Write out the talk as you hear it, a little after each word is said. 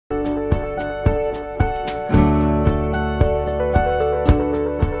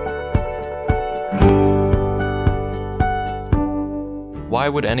why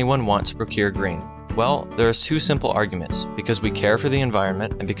would anyone want to procure green? Well, there are two simple arguments: because we care for the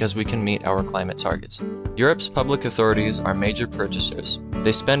environment and because we can meet our climate targets. Europe's public authorities are major purchasers.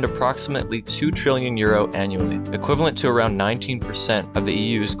 They spend approximately €2 trillion annually, equivalent to around 19% of the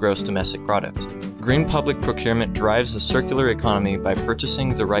EU's gross domestic product. Green public procurement drives the circular economy by purchasing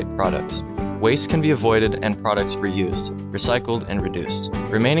the right products. Waste can be avoided and products reused, recycled, and reduced.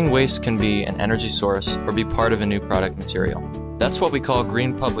 Remaining waste can be an energy source or be part of a new product material. That's what we call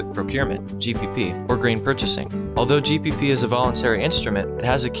Green Public Procurement, GPP, or green purchasing. Although GPP is a voluntary instrument, it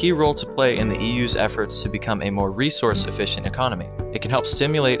has a key role to play in the EU's efforts to become a more resource-efficient economy. It can help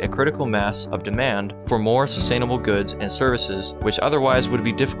stimulate a critical mass of demand for more sustainable goods and services which otherwise would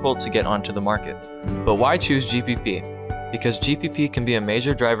be difficult to get onto the market. But why choose GPP? Because GPP can be a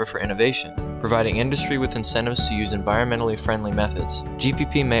major driver for innovation, providing industry with incentives to use environmentally friendly methods.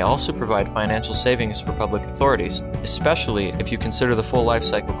 GPP may also provide financial savings for public authorities, especially if you consider the full life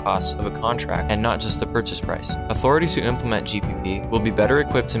cycle costs of a contract and not just the purchase price. Authorities who implement GPP will be better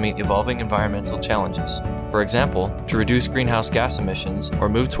equipped to meet evolving environmental challenges. For example, to reduce greenhouse gas emissions or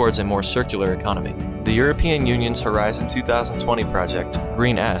move towards a more circular economy. The European Union's Horizon 2020 project,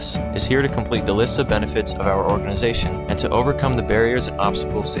 GreenS, is here to complete the list of benefits of our organization and to overcome the barriers and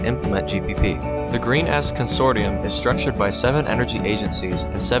obstacles to implement GPP. The GreenS consortium is structured by 7 energy agencies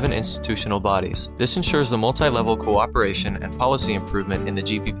and 7 institutional bodies. This ensures the multi-level cooperation and policy improvement in the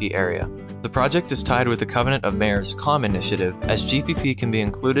GPP area. The project is tied with the Covenant of Mayors CALM initiative, as GPP can be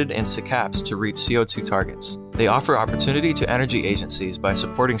included in SCAPs to reach CO2 targets. They offer opportunity to energy agencies by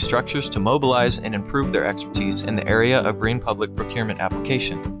supporting structures to mobilize and improve their expertise in the area of green public procurement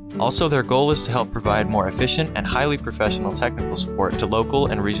application. Also, their goal is to help provide more efficient and highly professional technical support to local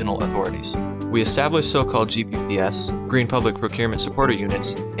and regional authorities. We established so-called G.PP.S, Green Public Procurement Supporter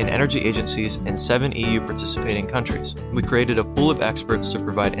units, in energy agencies in 7 EU participating countries. We created a pool of experts to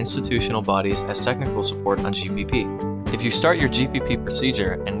provide institutional bodies as technical support on GPP. If you start your GPP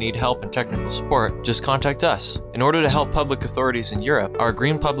procedure and need help and technical support, just contact us. In order to help public authorities in Europe, our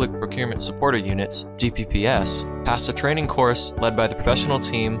Green Public Procurement Supporter units, G.PP.S, passed a training course led by the professional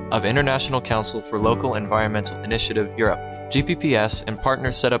team of International Council for Local Environmental Initiative Europe. G.PP.S and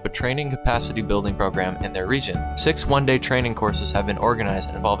partners set up a training capacity building program in their region. 6 one-day training courses have been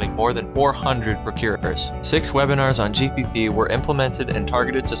organized involving more than 400 procurers. 6 webinars on GPP were implemented and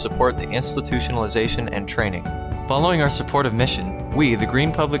targeted to support the institutionalization and training. Following our supportive mission, we, the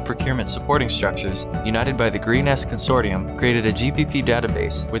Green Public Procurement Supporting Structures, united by the GreenS Consortium, created a GPP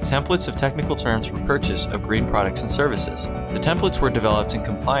database with templates of technical terms for purchase of green products and services. The templates were developed in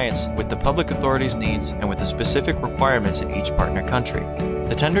compliance with the public authorities' needs and with the specific requirements in each partner country.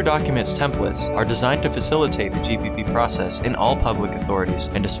 The tender documents templates are designed to facilitate the GPP process in all public authorities,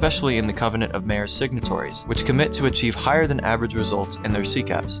 and especially in the Covenant of Mayors signatories, which commit to achieve higher than average results in their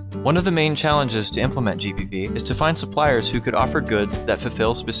CCAPs. One of the main challenges to implement GPP is to find suppliers who could offer goods that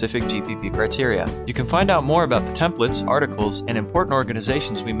fulfill specific GPP criteria. You can find out more about the templates, articles, and important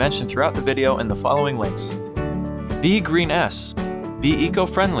organizations we mentioned throughout the video in the following links. Be GreenS. Be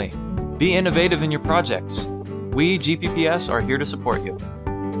eco-friendly. Be innovative in your projects. We, G.PP.S, are here to support you.